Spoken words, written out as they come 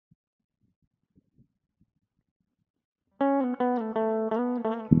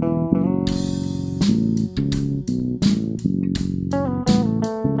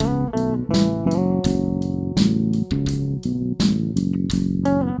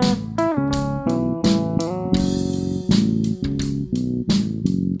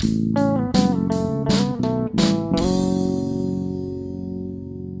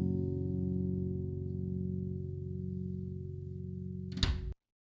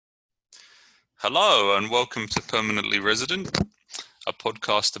Hello and welcome to Permanently Resident, a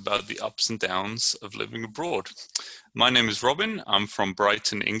podcast about the ups and downs of living abroad. My name is Robin. I'm from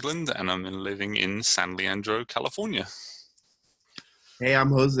Brighton, England, and I'm living in San Leandro, California. Hey,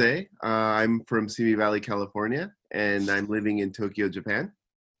 I'm Jose. I'm from Simi Valley, California, and I'm living in Tokyo, Japan.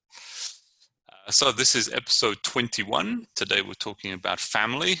 So this is episode 21. Today we're talking about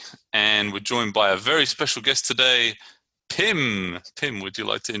family, and we're joined by a very special guest today, Pim. Pim, would you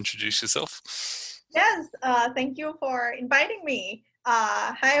like to introduce yourself? Yes, thank you for inviting me.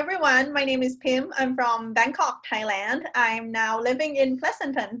 Hi everyone, my name is Pim. I'm from Bangkok, Thailand. I'm now living in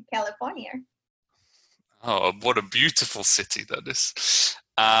Pleasanton, California. Oh, what a beautiful city that is.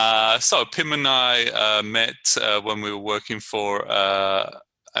 So Pim and I met when we were working for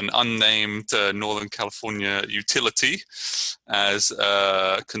an unnamed Northern California utility as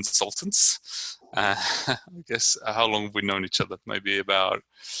consultants. I guess, how long have we known each other? Maybe about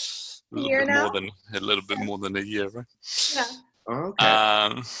a little bit more than a year, right? Yeah.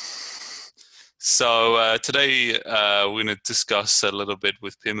 Okay. So today we're going to discuss a little bit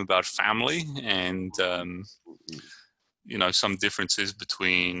with Pim about family and some differences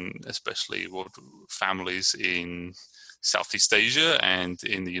between, especially what families in Southeast Asia and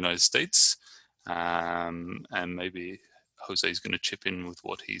in the United States, and maybe Jose is going to chip in with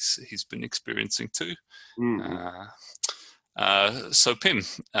what he's been experiencing too. Mm-hmm. So Pim,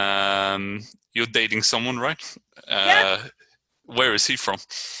 you're dating someone, right? Yeah. Where is he from?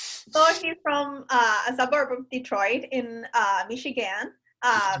 So he's from a suburb of Detroit in Michigan.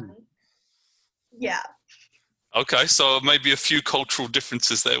 Yeah. Okay, so maybe a few cultural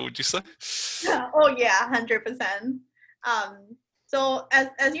differences there, would you say? Oh yeah, 100%. So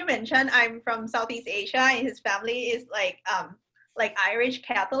as you mentioned, I'm from Southeast Asia, and his family is like Irish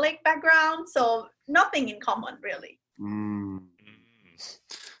Catholic background, so nothing in common really. Mm.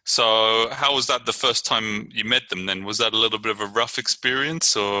 So how was that the first time you met them then? Was that a little bit of a rough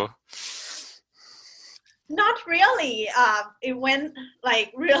experience or? Not really. It went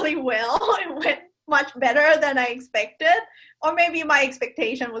like really well. It went much better than I expected, or maybe my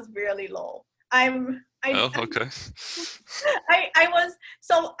expectation was really low. Okay.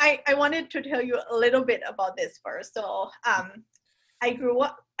 I wanted to tell you a little bit about this first. So I grew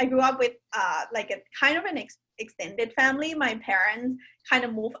up with like a kind of an extended family. My parents kind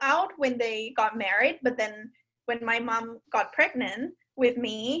of moved out when they got married, but then when my mom got pregnant with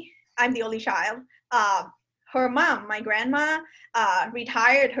me, I'm the only child. Her mom, my grandma,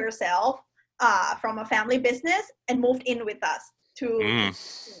 retired herself from a family business and moved in with us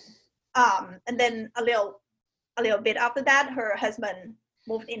and then a little bit after that, her husband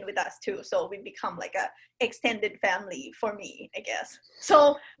moved in with us too. So we become like a extended family for me, I guess.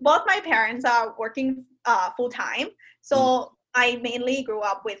 So both my parents are working full time. So I mainly grew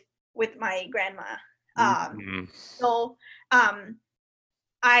up with my grandma. So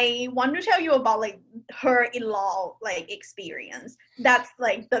I want to tell you about like her in-law like experience. That's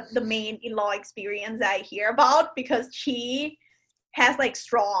like the main in-law experience I hear about, because she has like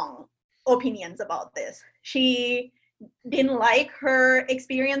strong opinions about this. She didn't like her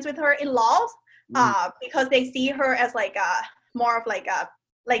experience with her in-laws because they see her as like a more of like a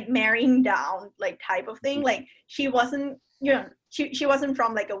marrying down like type of thing. Like she wasn't, she wasn't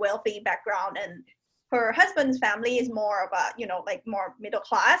from like a wealthy background, and her husband's family is more of a like more middle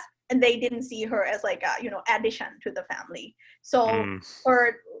class, and they didn't see her as like a addition to the family. So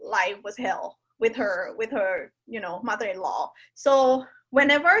her life was hell with her mother-in-law. So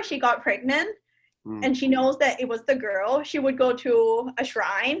whenever she got pregnant and she knows that it was the girl, she would go to a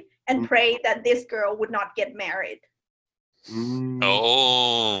shrine and pray that this girl would not get married.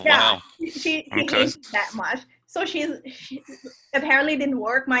 Oh, yeah, wow. She hates that much. So she apparently didn't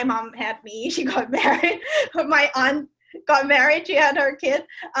work. My mom had me. She got married. My aunt got married. She had her kid.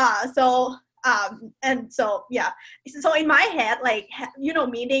 So in my head, like,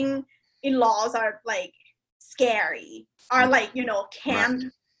 meeting in-laws are like scary, are like, can't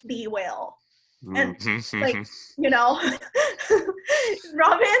be well. And like,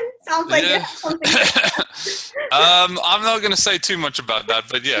 Robin, sounds like something. I'm not going to say too much about that,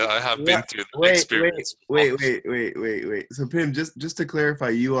 but yeah, I have been through the experience. Wait. So Pim, just to clarify,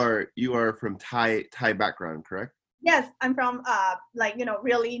 you are from Thai background, correct? Yes, I'm from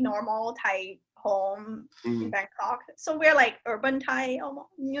really normal Thai home in Bangkok. So we're like urban Thai,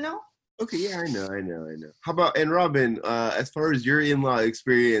 Okay, yeah, I know. How about, and Robin, as far as your in-law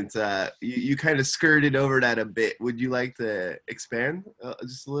experience, you kind of skirted over that a bit. Would you like to expand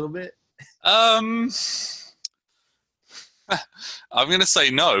just a little bit? I'm going to say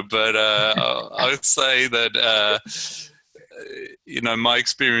no, but I would say that my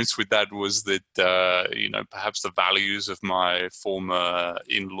experience with that was that, perhaps the values of my former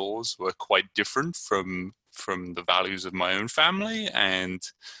in-laws were quite different from the values of my own family. And,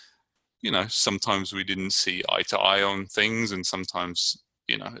 sometimes we didn't see eye to eye on things, and sometimes,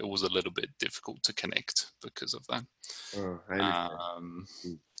 it was a little bit difficult to connect because of that. Oh, I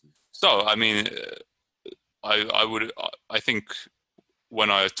understand. So, I mean, I think when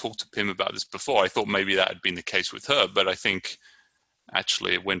I talked to Pim about this before, I thought maybe that had been the case with her, but I think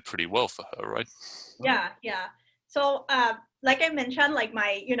actually it went pretty well for her, right? Yeah. So, like I mentioned, like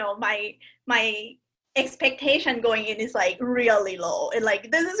my expectation going in is like really low, and like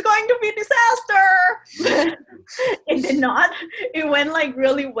this is going to be disaster. It did not. It went like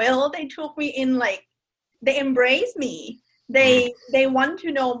really well. They took me in, like they embraced me. They want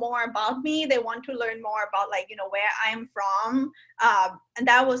to know more about me. They want to learn more about like where I'm from. And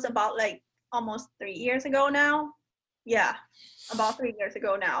that was about like almost 3 years ago now. Yeah, about 3 years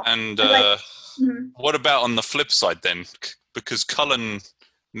ago now. And like, what about on the flip side then? Because Cullen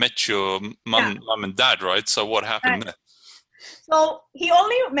met your mum and dad, right? So what happened there? So he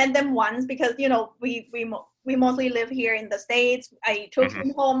only met them once because we mostly live here in the States. I took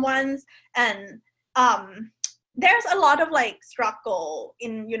him home once, and there's a lot of like struggle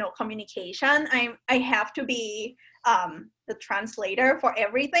in communication. I have to be the translator for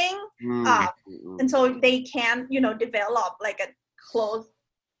everything, and so they can develop like a close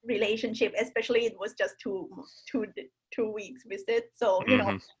relationship. Especially it was just two weeks visit, so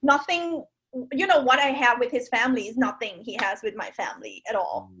nothing. What I have with his family is nothing he has with my family at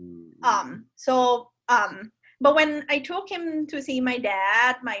all. But when I took him to see my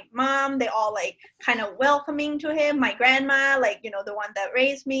dad, my mom, they all like kind of welcoming to him. My grandma, like, the one that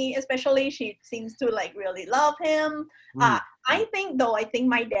raised me, especially, she seems to like really love him. I think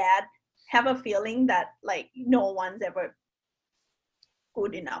my dad have a feeling that like no one's ever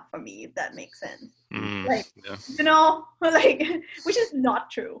good enough for me, if that makes sense. Like, which is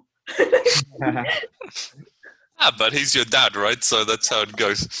not true. But he's your dad, right? So that's how it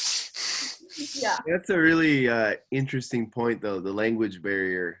goes. Yeah, that's a really interesting point, though. The language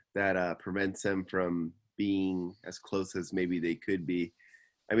barrier that prevents them from being as close as maybe they could be.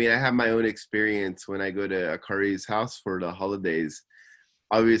 I mean, I have my own experience when I go to Akari's house for the holidays.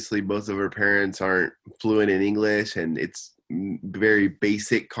 Obviously, both of her parents aren't fluent in English, and it's very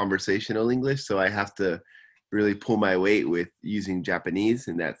basic conversational English, so I have to really pull my weight with using Japanese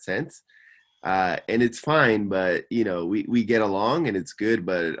in that sense. And it's fine, but we get along and it's good,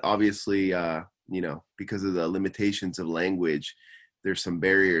 but obviously because of the limitations of language, there's some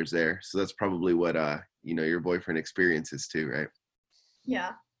barriers there. So that's probably what your boyfriend experiences too, right?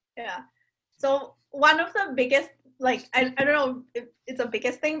 Yeah. So one of the biggest, like I don't know if it's a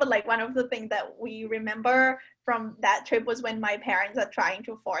biggest thing, but like one of the things that we remember from that trip was when my parents are trying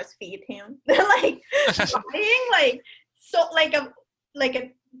to force feed him. They're like buying like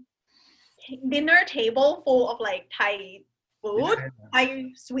a dinner table full of like Thai food,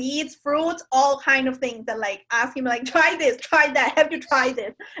 Thai sweets, fruits, all kind of things, that like ask him like, try this, try that, have you tried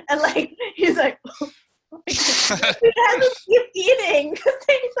this? And like he's like he has to keep eating because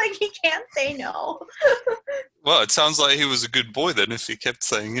things like he can't say no. Well, it sounds like he was a good boy then if he kept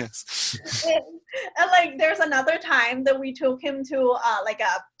saying yes. And like there's another time that we took him to like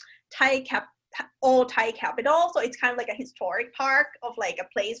a old Thai capital, so it's kind of like a historic park of like a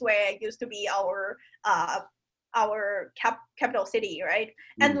place where it used to be our capital city, right?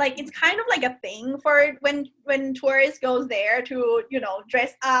 And like it's kind of like a thing for when tourists goes there to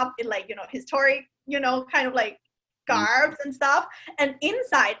dress up in like historic kind of like garbs and stuff. And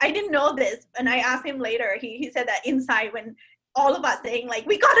inside, I didn't know this, and I asked him later, he said that inside, when all of us saying like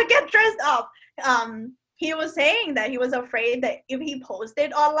we gotta get dressed up, he was saying that he was afraid that if he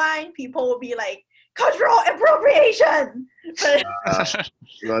posted online, people would be like, cultural appropriation. But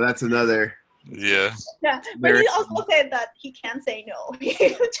well, that's another. Yeah. But he also said that he can't say no. You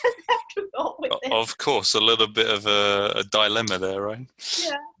just have to go with it. Of course, a little bit of a dilemma there, right?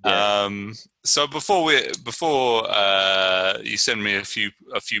 Yeah. So before you send me a few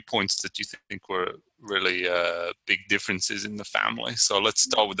points that you think were really big differences in the family. So let's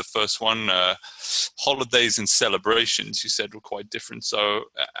start with the first one. Holidays and celebrations, you said, were quite different. So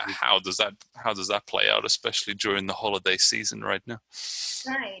how does that play out, especially during the holiday season right now?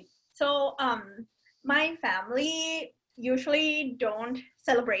 Right. So my family usually don't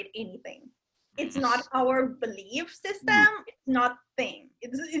celebrate anything. It's not our belief system. It's not thing.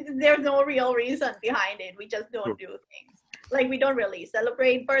 There's no real reason behind it. We just don't do things. Like we don't really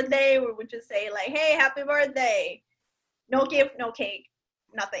celebrate birthday. We would just say like, hey, happy birthday. No gift, no cake,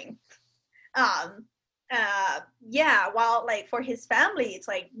 nothing. yeah, while like for his family, it's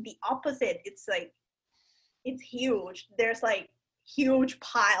like the opposite. It's like it's huge. There's like huge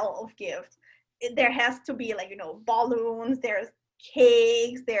pile of gifts. There has to be like, you know, balloons, there's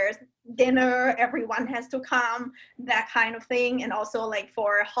cakes, there's dinner, everyone has to come, that kind of thing. And also like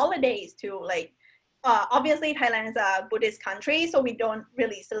for holidays too, like obviously Thailand is a Buddhist country, so we don't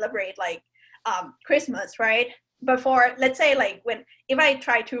really celebrate like Christmas, right? But for, let's say like when, if I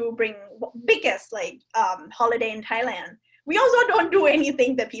try to bring biggest like holiday in Thailand, we also don't do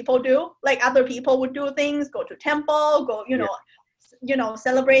anything that people do. Like other people would do things, go to temple, go, you know,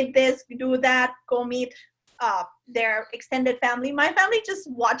 celebrate this, do that, go meet their extended family. My family just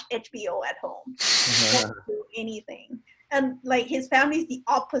watch HBO at home. Don't do anything. And like his family's the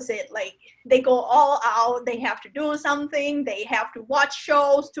opposite. Like they go all out, they have to do something, they have to watch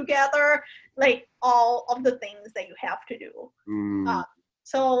shows together, like all of the things that you have to do.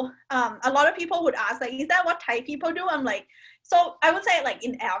 So a lot of people would ask, like, is that what Thai people do? I'm like, so I would say like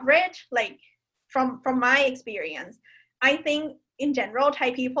in average, like from my experience, I think in general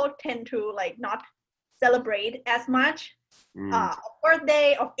Thai people tend to like not celebrate as much a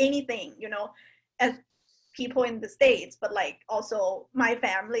birthday or anything, you know, as people in the States. But like also my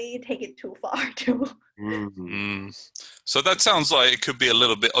family take it too far too. So that sounds like it could be a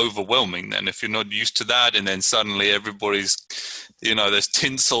little bit overwhelming then, if you're not used to that, and then suddenly everybody's, you know, there's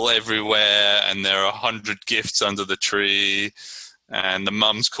tinsel everywhere and there are 100 gifts under the tree and the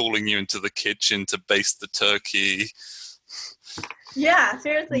mum's calling you into the kitchen to baste the turkey. Yeah,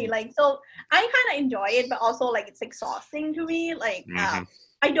 seriously. Like, so I kind of enjoy it, but also like it's exhausting to me. Like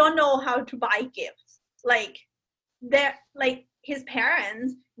I don't know how to buy gifts. Like they're like his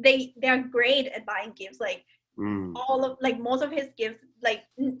parents, they're great at buying gifts. Like all of, like most of his gifts, like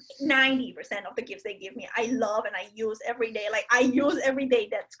 90% of the gifts they give me, I love and I use every day. Like I use every day.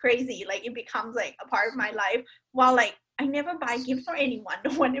 That's crazy. Like it becomes like a part of my life. While like I never buy gifts for anyone.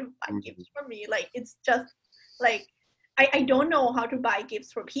 No one ever buy gifts for me. Like it's just like I don't know how to buy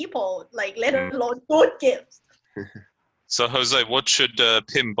gifts for people, like let alone good gifts. So Jose, what should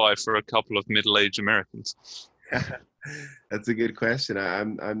Pim buy for a couple of middle-aged Americans? That's a good question.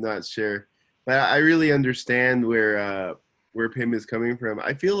 I'm not sure, but I really understand where Pim is coming from.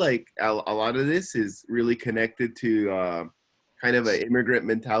 I feel like a lot of this is really connected to kind of an immigrant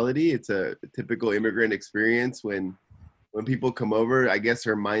mentality. It's a typical immigrant experience when people come over. I guess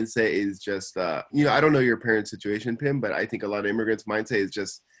their mindset is just you know, I don't know your parents' situation, Pim, but I think a lot of immigrants' mindset is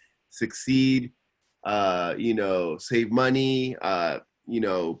just succeed, you know, save money, you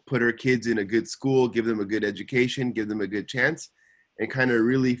know, put our kids in a good school, give them a good education, give them a good chance, and kind of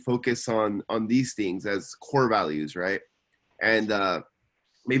really focus on these things as core values, right? And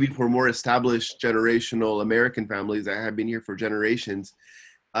maybe for more established generational American families that have been here for generations,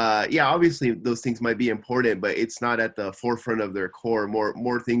 yeah, obviously those things might be important, but it's not at the forefront of their core.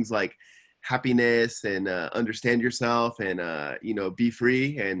 More things like happiness and understand yourself and you know, be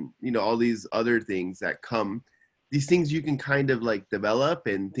free, and you know, all these other things that come. These things you can kind of like develop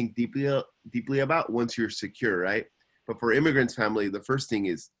and think deeply about once you're secure, right? But for immigrants' family, the first thing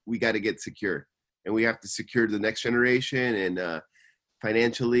is we got to get secure, and we have to secure the next generation and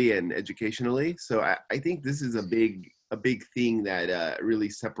financially and educationally. So I think this is a big thing that really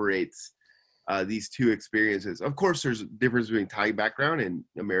separates these two experiences. Of course, there's a difference between Thai background and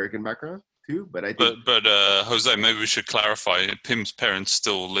American background too, but I think. But Jose, maybe we should clarify. Pim's parents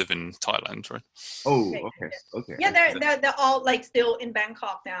still live in Thailand, right? Oh, okay. Yeah, they're all like still in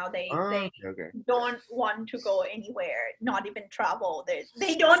Bangkok now. They okay. don't want to go anywhere, not even travel.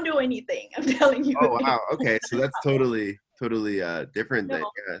 They don't do anything. I'm telling you. Oh wow. Okay, so that's totally different. No. Then,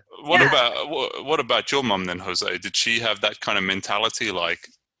 yeah. What about your mom then, Jose? Did she have that kind of mentality? Like,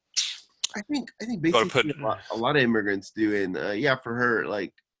 I think basically a lot of immigrants do, and yeah, for her,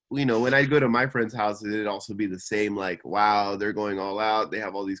 like, you know, when I go to my friend's house, it'd also be the same. Like, wow, they're going all out. They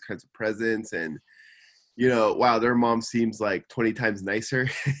have all these kinds of presents, and you know, wow, their mom seems like 20 times nicer,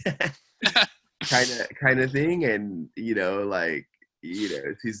 kind of thing. And you know, like, you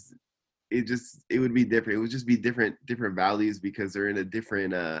know, it would be different. It would just be different values because they're in a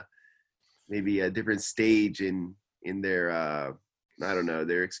different maybe a different stage in their I don't know,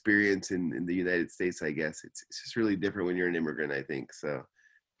 their experience in the United States. I guess it's just really different when you're an immigrant, I think. So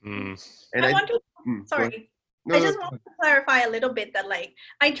mm. and I want to sorry. No, I just want to clarify a little bit that like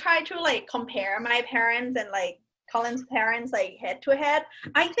I try to like compare my parents and like Colin's parents like head to head.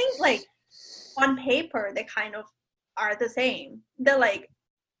 I think like on paper they kind of are the same. They're like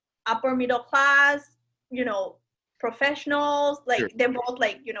upper middle class, you know, professionals. Like they're both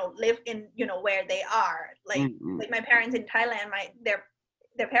like, you know, live in, you know, where they are. Like like my parents in Thailand,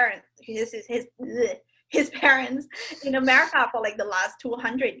 their parents, his parents in America for like the last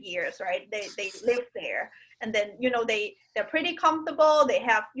 200 years, right? They lived there, and then they're pretty comfortable. They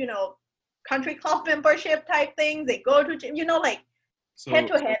have country club membership type things. They go to gym, like head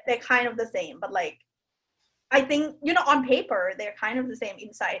to head, they're kind of the same. But like I think on paper they're kind of the same.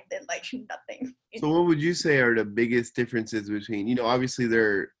 Inside they're like nothing. So what would you say are the biggest differences between, obviously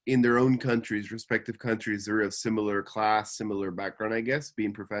they're in their own countries, respective countries, they're of similar class, similar background, I guess,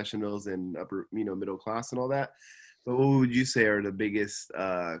 being professionals and upper, middle class and all that. But what would you say are the biggest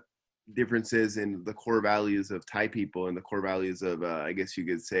differences in the core values of Thai people and the core values of, I guess you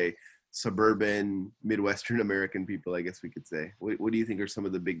could say, suburban, Midwestern American people, I guess we could say? What do you think are some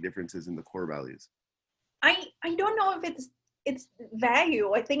of the big differences in the core values? I don't know if it's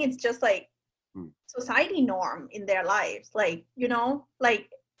value. I think it's just like society norm in their lives. Like,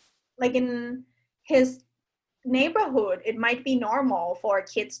 like in his neighborhood, it might be normal for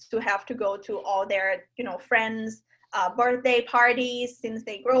kids to have to go to all their, friends' birthday parties since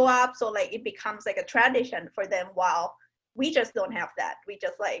they grow up. So like it becomes like a tradition for them, while we just don't have that. We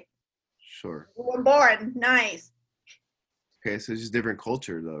just like, sure, we're born, nice. Okay, so it's just different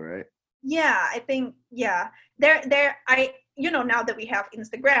culture though, right? Yeah, I think, yeah. Now that we have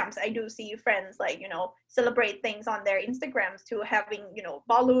Instagrams, I do see friends like, celebrate things on their Instagrams to having,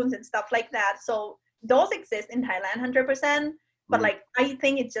 balloons and stuff like that. So those exist in Thailand 100%, but like, I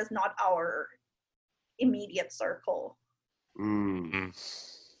think it's just not our immediate circle. I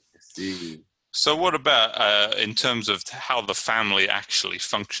see. So what about in terms of how the family actually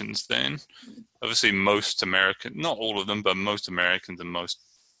functions then? Obviously most not all of them, but most Americans and most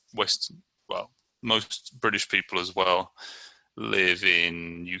most British people as well live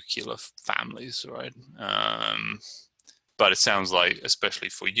in nuclear families, right? But it sounds like, especially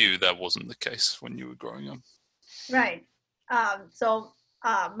for you, that wasn't the case when you were growing up. Right. So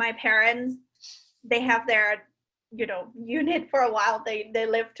my parents, they have their, unit for a while. They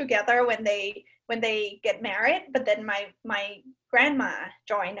live together when they get married, but then my grandma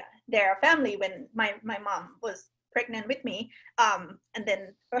joined their family when my mom was pregnant with me, and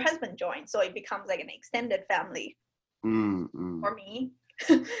then her husband joined, so it becomes like an extended family for me.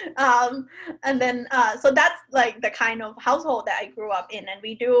 And then so that's like the kind of household that I grew up in, and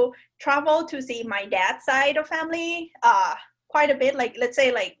we do travel to see my dad's side of family quite a bit, like let's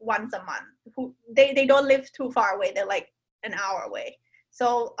say like once a month. They don't live too far away, they're like an hour away,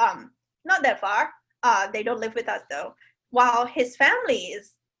 so not that far. They don't live with us though, while his family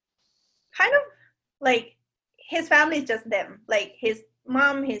is kind of like, his family is just them, like his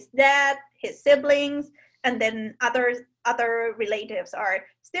mom, his dad, his siblings, and then other relatives are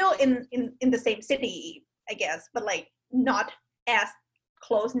still in the same city, I guess, but like not as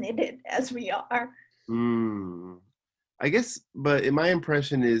close knitted as we are. I guess, but my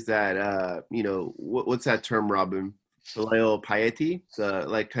impression is that what's that term, Robin? Filial piety, the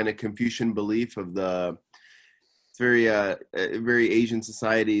like kind of Confucian belief of the very Asian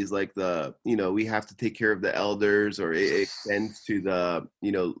societies, like we have to take care of the elders, or it extends to the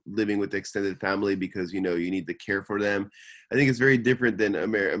living with the extended family because you need to care for them. I think it's very different than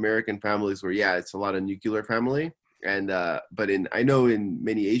American families where it's a lot of nuclear family, and but I know in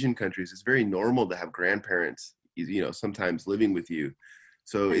many Asian countries it's very normal to have grandparents sometimes living with you.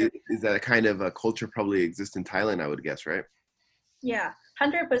 So is that a kind of a culture probably exists in Thailand, I would guess, right? Yeah,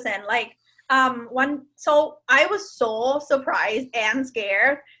 100%. Like so I was so surprised and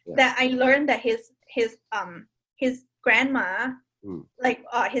scared that I learned that his grandma, like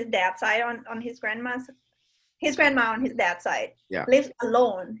his dad's side on his grandma on his dad's side lives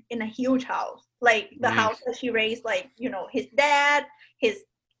alone in a huge house, like the house that she raised, like his dad, his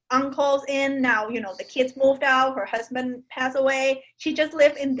uncles in. Now the kids moved out, her husband passed away, she just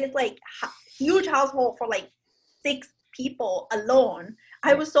lived in this like huge household for like 6 people alone.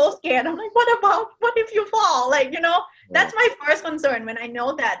 I was so scared. I'm like, what if you fall? Like, that's my first concern when I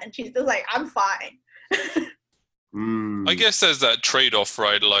know that. And she's just like, I'm fine. I guess there's that trade-off,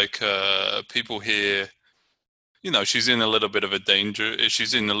 right? Like people here, she's in a little bit of danger if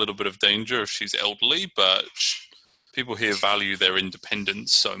she's elderly, but people here value their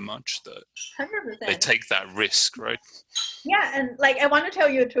independence so much that 100%. They take that risk, right? Yeah, and like I want to tell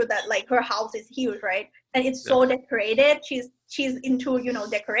you too that like her house is huge, right? And it's so decorated. She's into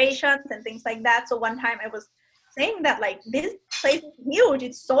decorations and things like that. So one time I was saying that like this place is huge.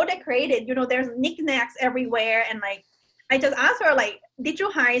 It's so decorated. There's knickknacks everywhere, and like I just asked her like, did you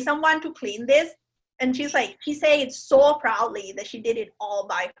hire someone to clean this? And she say it so proudly that she did it all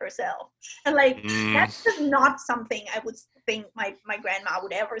by herself. And like that's just not something I would think my grandma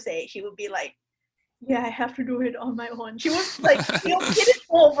would ever say. She would be like, yeah, I have to do it on my own. She would like feel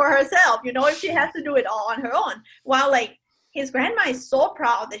pitiful for herself, if she has to do it all on her own. While like his grandma is so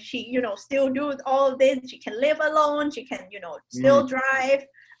proud that she, still do all of this. She can live alone. She can, still drive.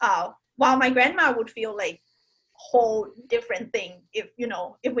 While my grandma would feel like whole different thing if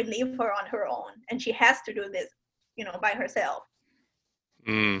we leave her on her own and she has to do this, by herself.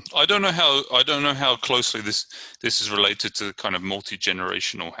 I don't know how closely this is related to kind of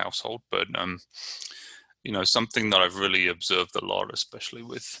multi-generational household, but something that I've really observed a lot, especially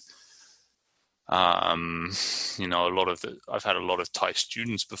with a lot of I've had a lot of Thai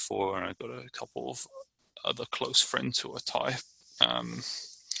students before, and I've got a couple of other close friends who are Thai.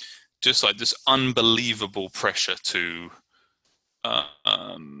 Just like this unbelievable pressure to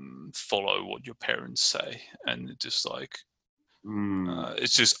follow what your parents say, and just like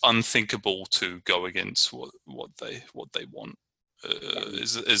it's just unthinkable to go against what they want.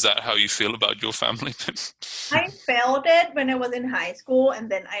 Is that how you feel about your family? I felt it when I was in high school, and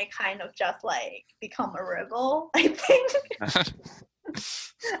then I kind of just like become a rebel, I think.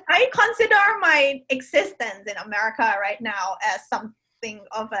 I consider my existence in America right now as something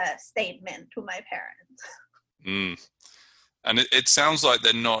of a statement to my parents. And it sounds like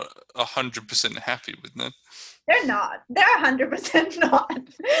they're not 100% happy with that. They're not. They're 100% not.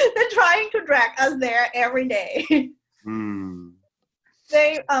 They're trying to drag us there every day.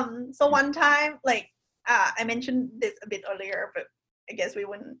 They so one time, like I mentioned this a bit earlier, but I guess we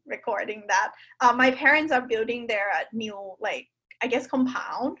weren't recording that. My parents are building their new, like, I guess,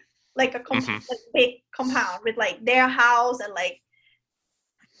 compound, like a like big compound with like their house, and like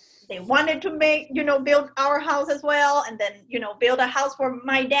they wanted to make, build our house as well, and then, build a house for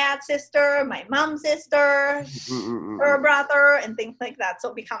my dad's sister, my mom's sister, her brother, and things like that.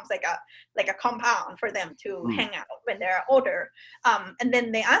 So it becomes like a compound for them to hang out when they're older. And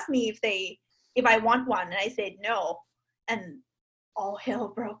then they asked me if I want one, and I said no, and all hell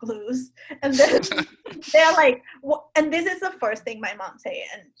broke loose. And then they're like, and this is the first thing my mom said,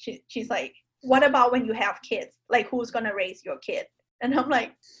 and she's like, what about when you have kids? Like, who's gonna raise your kid? And I'm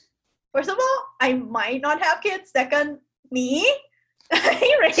like, first of all, I might not have kids. Second, me,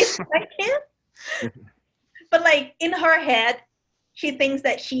 I raised my kid. But like in her head, she thinks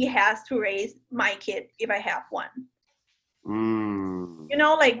that she has to raise my kid if I have one.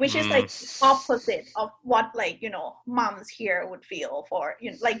 Like, which is like opposite of what, like, moms here would feel, for,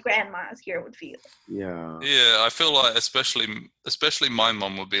 like grandmas here would feel. Yeah. Yeah, I feel like especially my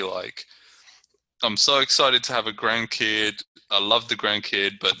mom would be like, I'm so excited to have a grandkid. I love the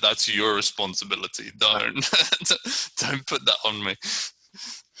grandkid, but that's your responsibility. Don't put that on me.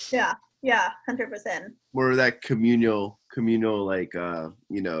 Yeah, 100%. More of that communal, like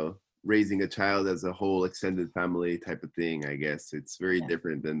raising a child as a whole extended family type of thing. I guess it's very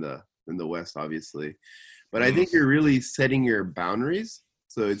different than the West, obviously. But I think you're really setting your boundaries,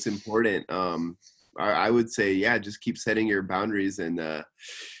 so it's important. I would say, just keep setting your boundaries, and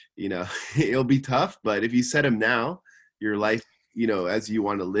it'll be tough, but if you set them now, your life, as you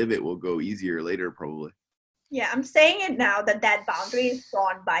want to live it, will go easier later, probably. Yeah, I'm saying it now that boundary is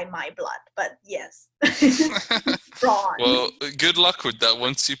drawn by my blood, but yes, drawn. Well, good luck with that.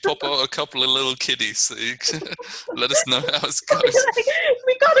 Once you pop out a couple of little kiddies, so you can let us know how it goes. Like,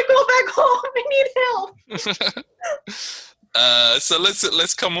 we gotta go back home. We need help. So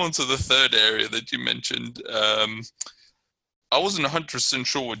let's come on to the third area that you mentioned. I wasn't 100%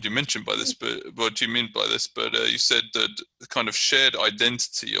 sure what you mentioned by this, but what you mean by this. But you said that the kind of shared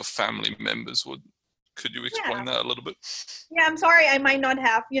identity of family members. Could you explain that a little bit? Yeah, I'm sorry, I might not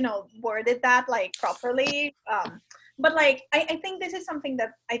have worded that like properly. But like I think this is something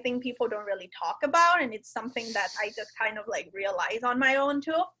that I think people don't really talk about, and it's something that I just kind of like realize on my own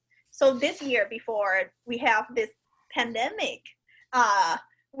too. So this year, before we have this pandemic,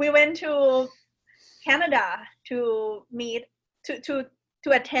 we went to Canada to meet to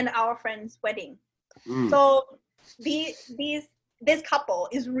attend our friend's wedding. So this couple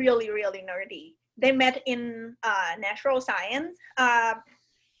is really, really nerdy. They met in natural science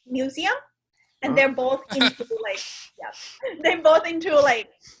museum, and they're both into they're both into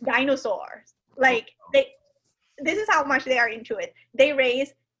like dinosaurs. Like this is how much they are into it. They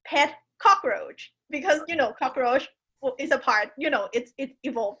raise pet cockroach because cockroach is a part, it's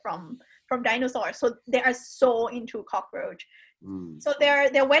evolved from dinosaurs. So they are so into cockroach. So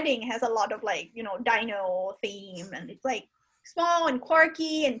their wedding has a lot of like dino theme, and it's like small and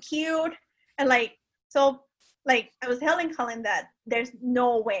quirky and cute, and like so like I was telling Colin that there's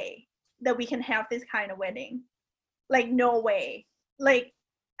no way that we can have this kind of wedding, like no way, like,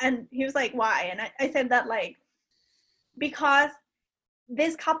 and he was like, why? And I said that like because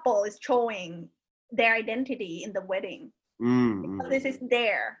this couple is showing their identity in the wedding. Mm, This is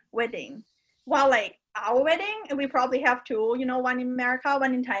their wedding. While like our wedding, we probably have two, one in America,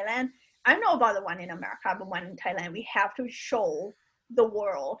 one in Thailand. I know about the one in America, but one in Thailand. We have to show the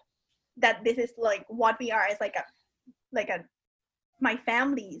world that this is like what we are as like a my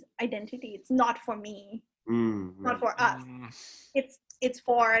family's identity. It's not for me, not for us. It's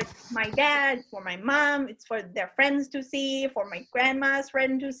for my dad, for my mom, it's for their friends to see, for my grandma's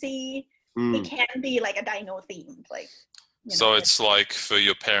friend to see. It can't be like a dino themed, like. So it's like for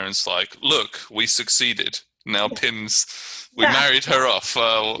your parents, like, look, we succeeded. Now we Yeah. married her off.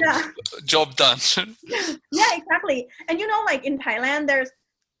 Job done. Yeah, exactly. And like in Thailand,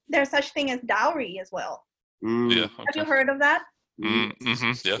 there's such thing as dowry as well. Yeah. Have Okay. you heard of that? Yeah.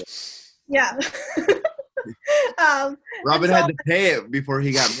 Yeah. Robin had to pay it before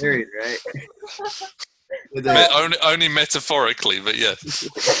he got married, right? Only metaphorically, but yeah.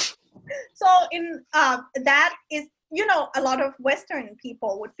 So in that is, a lot of Western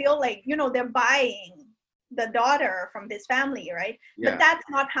people would feel like, they're buying the daughter from this family, right? Yeah. But that's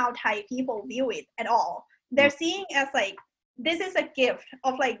not how Thai people view it at all. They're seeing as like, this is a gift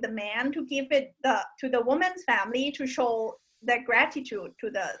of like the man to give it to the woman's family to show their gratitude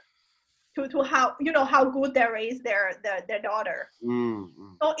to how how good they raised their daughter.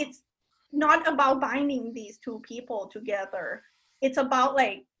 So it's not about binding these two people together. It's about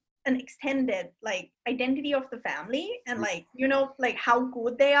like an extended like identity of the family and like like how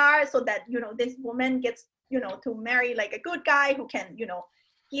good they are, so that this woman gets to marry like a good guy who can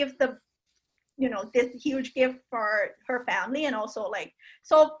give the this huge gift for her family. And also like,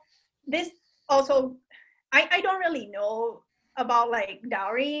 so this also I don't really know about like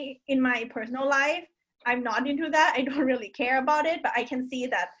dowry in my personal life. I'm not into that. I don't really care about it, but I can see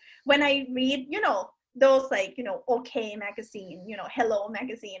that when I read those like OK magazine, Hello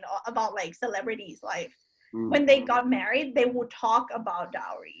magazine, about like celebrities' life, when they got married, they would talk about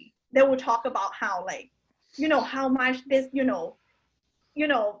dowry. They would talk about how like how much this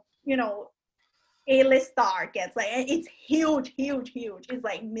A-list star gets, like it's huge. It's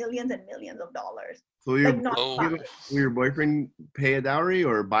like millions and millions of dollars. So will your boyfriend pay a dowry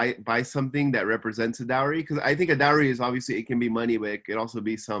or buy something that represents a dowry? Because I think a dowry is obviously, it can be money, but it could also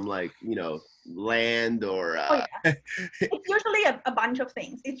be some like land or. It's usually a bunch of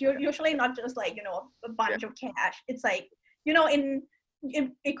things. It's usually not just like a bunch of cash. It's like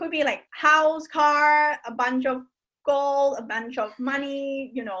it could be like house, car, a bunch of gold, a bunch of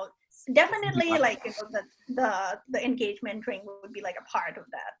money. Definitely like the engagement ring would be like a part of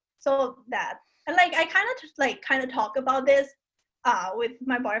that. So that. And like I kind of talk about this with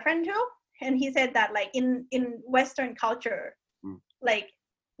my boyfriend too, and he said that like in Western culture, like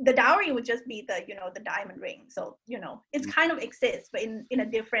the dowry would just be the the diamond ring. So it's kind of exists, but in a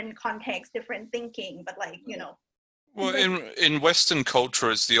different context, different thinking. But like Well, in Western culture,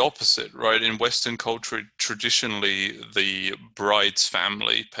 it's the opposite, right? In Western culture, traditionally, the bride's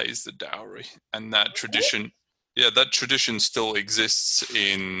family pays the dowry, and that tradition, that tradition still exists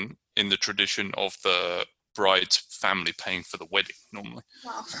in the tradition of the bride's family paying for the wedding normally.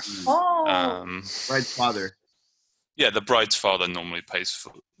 Wow. Oh. Bride's father. Yeah, the bride's father normally pays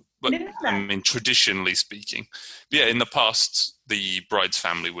for. But I mean, traditionally speaking, in the past, the bride's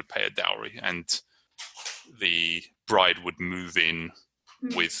family would pay a dowry, and the bride would move in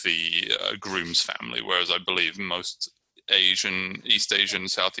with the groom's family, whereas I believe most East Asian,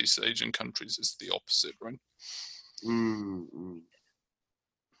 Southeast Asian countries is the opposite, right?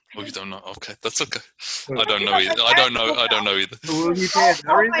 Oh, you don't know? Okay, that's okay. I don't know either. I don't know either. So will he pay a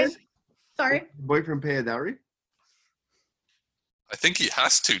dowry then? Sorry? Boyfriend pay a dowry? I think he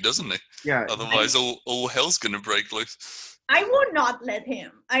has to, doesn't he? Yeah. Otherwise, all hell's gonna break loose. I would not let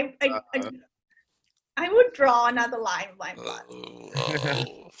him. I would draw another line by blood.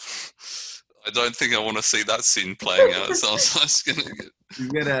 I don't think I want to see that scene playing out. Sounds gonna get. He's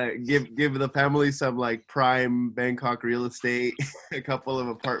gonna give the family some like prime Bangkok real estate, a couple of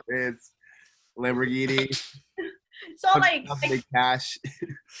apartments, Lamborghini. So like big cash.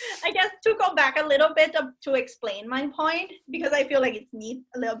 I guess to go back a little bit to explain my point, because I feel like it needs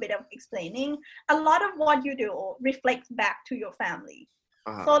a little bit of explaining. A lot of what you do reflects back to your family.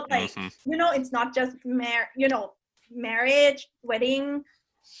 So like it's not just marriage, wedding.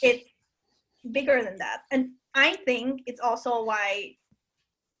 It's bigger than that, and I think it's also why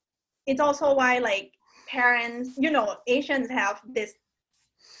like parents, Asians have this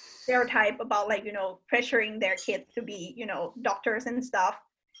stereotype about like pressuring their kids to be doctors and stuff.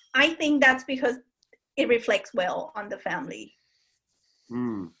 I think that's because it reflects well on the family.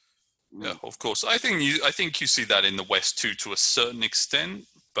 Yeah, of course. I think you see that in the West too, to a certain extent,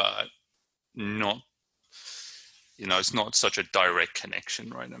 but not, it's not such a direct connection,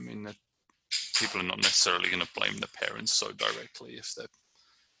 right? I mean, that people are not necessarily going to blame the parents so directly if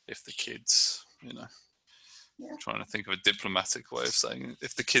the kids, Yeah. trying to think of a diplomatic way of saying it.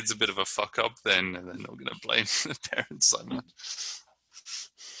 If the kid's a bit of a fuck up, then they're not going to blame the parents so much.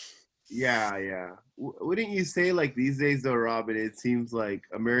 Yeah. Wouldn't you say, like, these days though, Robin, it seems like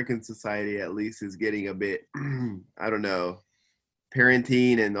American society at least is getting a bit, I don't know,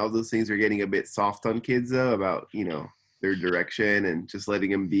 parenting and all those things are getting a bit soft on kids though, about, their direction and just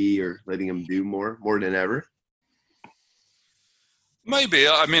letting them be or letting them do more than ever? Maybe.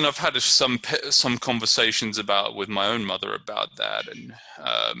 I mean, I've had some conversations with my own mother about that, and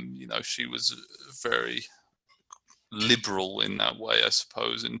she was very liberal in that way, I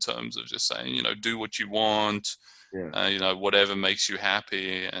suppose, in terms of just saying, do what you want, whatever makes you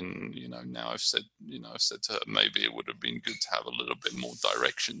happy. And now I've said to her, maybe it would have been good to have a little bit more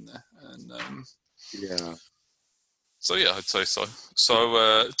direction there. And yeah. So yeah, I'd say so.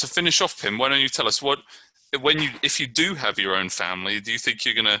 So to finish off, Pim, why don't you tell us if you do have your own family, do you think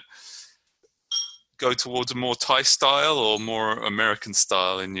you're gonna go towards a more Thai style or more American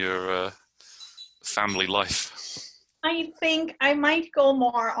style in your family life? I think I might go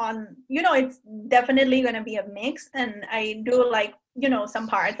more on, it's definitely going to be a mix. And I do like, some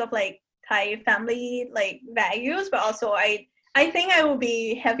parts of like Thai family like values, but also I think I will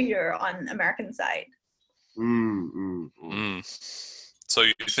be heavier on American side. So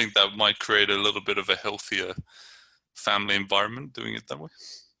you think that might create a little bit of a healthier family environment doing it that way?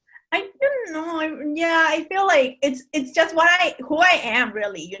 I don't know. I feel like it's just who I am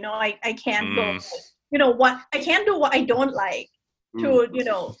really. I can't go. I can't do what I don't like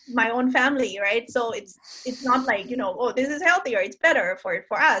to my own family, right? So it's not like oh, this is healthier, it's better for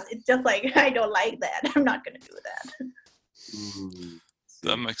us. It's just like I don't like that. I'm not gonna do that.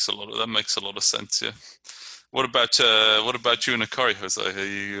 That makes a lot of sense. Yeah. What about you and Akari, Jose? Are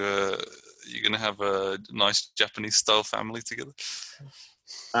you gonna have a nice Japanese style family together?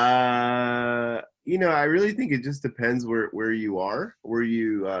 I really think it just depends where you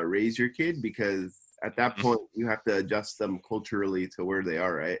raise your kid, because at that point you have to adjust them culturally to where they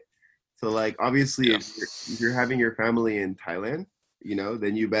are, right? So like obviously if you're having your family in Thailand,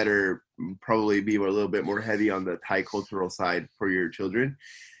 then you better probably be a little bit more heavy on the Thai cultural side for your children.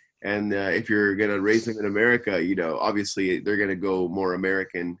 And if you're gonna raise them in America, obviously they're gonna go more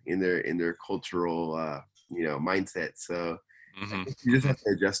American in their cultural mindset. So you just have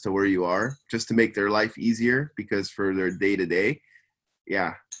to adjust to where you are, just to make their life easier, because for their day to day,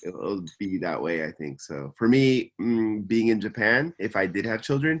 it'll be that way, I think. So for me, being in Japan, if I did have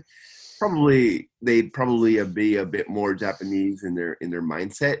children, they'd probably be a bit more Japanese in their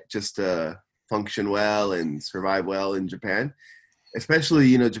mindset, just to function well and survive well in Japan.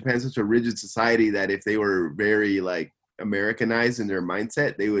 Especially, Japan's such a rigid society that if they were very like Americanized in their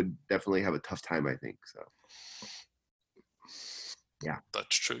mindset, they would definitely have a tough time, I think. So yeah,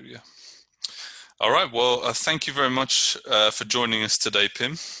 that's true. Yeah. All right. Well, thank you very much for joining us today,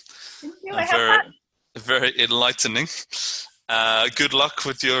 Pim. Thank you. Very enlightening. Good luck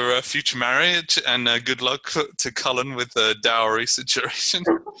with your future marriage, and good luck to Cullen with the dowry situation.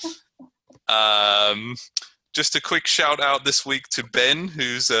 Just a quick shout out this week to Ben,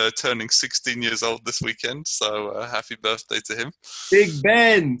 who's turning 16 years old this weekend. So happy birthday to him. Big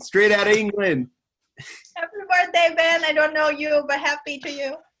Ben, straight out of England. Happy birthday, Ben. I don't know you, but happy to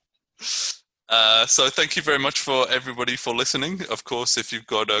you. So thank you very much for everybody for listening. Of course, if you've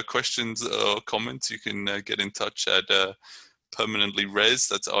got questions or comments, you can get in touch at permanentlyres,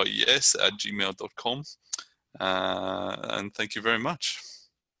 that's RES, @gmail.com. And thank you very much.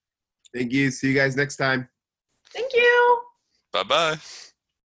 Thank you. See you guys next time. Thank you. Bye-bye.